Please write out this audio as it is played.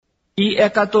Η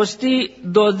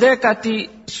 112η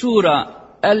σούρα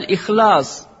Al-Ikhlas,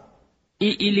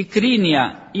 η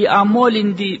ειλικρίνεια, η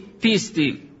αμόλυντη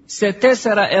πίστη, σε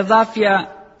 4 εδάφια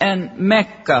εν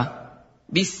Μέκκα.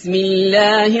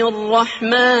 Μπισμillahir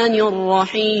Rahmanir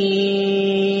Rahim.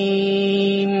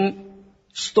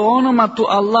 Στο όνομα του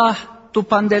Allah, του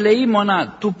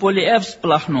Παντελεήμονα, του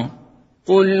Πολυεύσπλαχνου.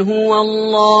 Qul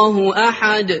huwallahu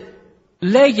ahad.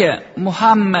 Λέγε,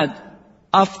 Μουχάμμεντ,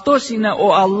 αυτός είναι ο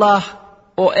Allah,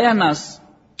 ο ένας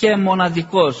και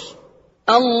μοναδικός.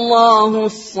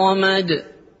 Allahus Samad.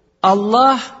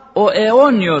 Allah, ο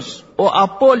αιώνιος, ο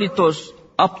απόλυτος,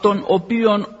 από τον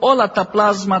οποίον όλα τα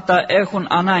πλάσματα έχουν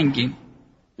ανάγκη.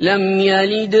 Lam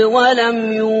yalid wa lam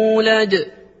yulad.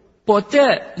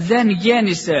 Ποτέ δεν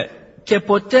γέννησε και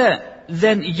ποτέ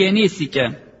δεν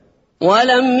γεννήθηκε. Wa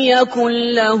lam yakun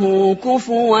lahu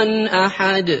kufuwan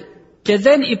ahad. Και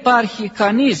δεν υπάρχει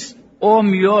κανείς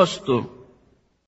όμοιος του.